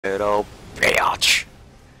little bitch.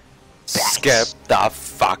 Skip the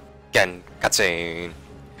fucking cutscene.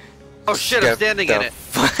 Oh shit, I'm standing in it.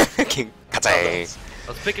 Fucking cutscene. I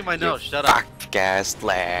was picking my nose, shut up. Fuck ass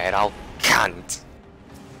little cunt.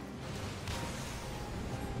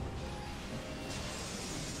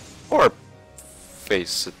 Or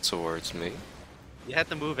face it towards me. You had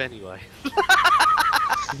to move anyway.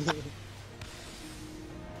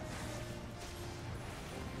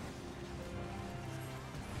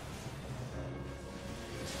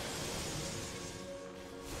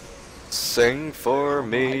 Sing for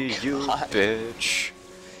me, you God. bitch.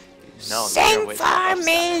 No, Sing for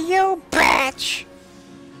me, you bitch!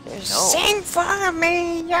 No. Sing for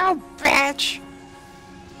me, you bitch!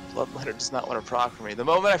 Bloodletter does not want to proc for me. The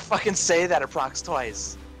moment I fucking say that, it procs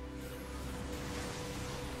twice.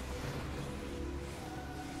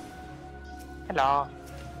 Hello.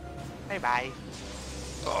 Bye bye.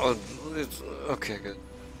 Oh, okay, good.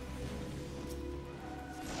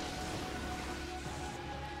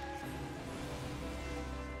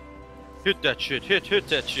 Hit that shit, hit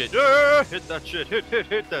that shit, yeah! Hit that shit,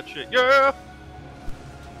 hit that shit, yeah!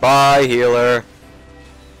 Bye, healer.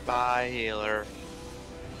 Bye, healer.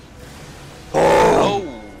 Oh!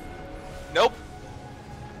 Oh! Nope.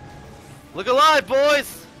 Look alive,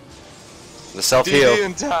 boys! The self DD heal.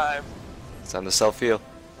 in time. It's time to self heal.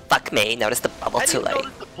 Fuck me, notice the bubble I too didn't late.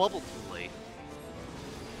 notice the bubble too late.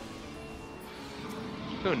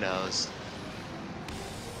 Who knows?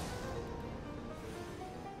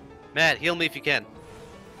 Matt, heal me if you can.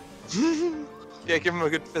 Yeah, give him a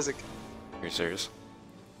good physic. Are you serious?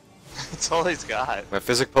 That's all he's got. My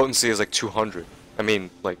physic potency is like 200. I mean,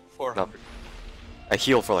 like, 400. no. I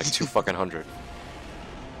heal for like 2 fucking hundred.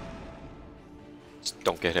 Just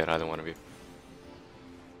don't get hit, either one of you.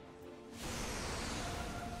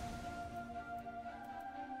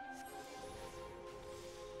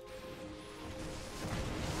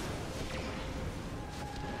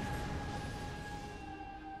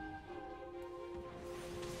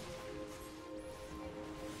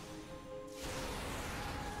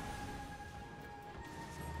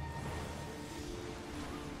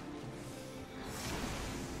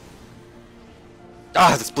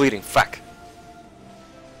 Ah, that's bleeding. Fuck.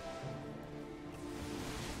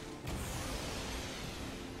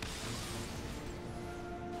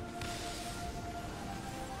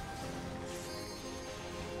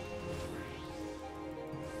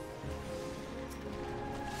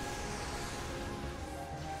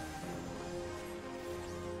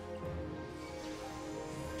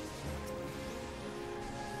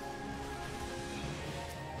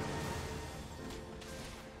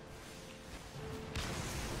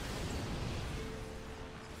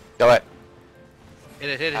 Go ahead. Hit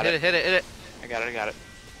it, hit it, Got hit it. it, hit it, hit it. I got it, I got it.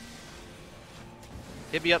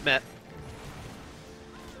 Hit me up, Matt.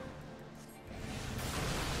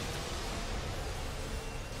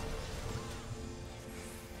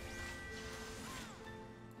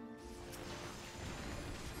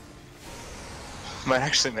 Might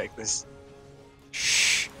actually make this.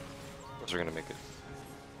 Shh. Of course we're gonna make it.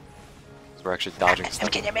 'Cause we're actually dodging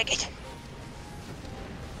stuff. Can you make it?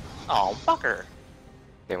 Oh, fucker.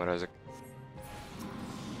 Okay, when Isaac.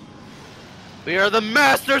 We are the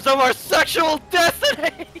masters of our sexual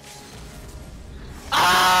destiny!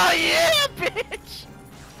 Ah, yeah, bitch!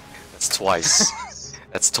 That's twice.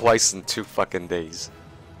 That's twice in 2 fucking days.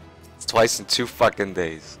 It's twice in 2 fucking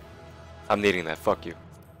days. I'm needing that. Fuck you.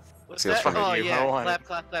 What's See, that's that? from Oh, you. yeah. I want Clap, it.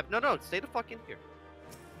 clap, clap. No, no, stay the fuck in here.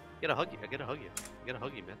 I gotta hug you. I gotta hug you. I gotta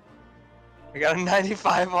hug you, man. I got a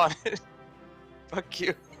 95 on it. Fuck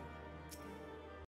you.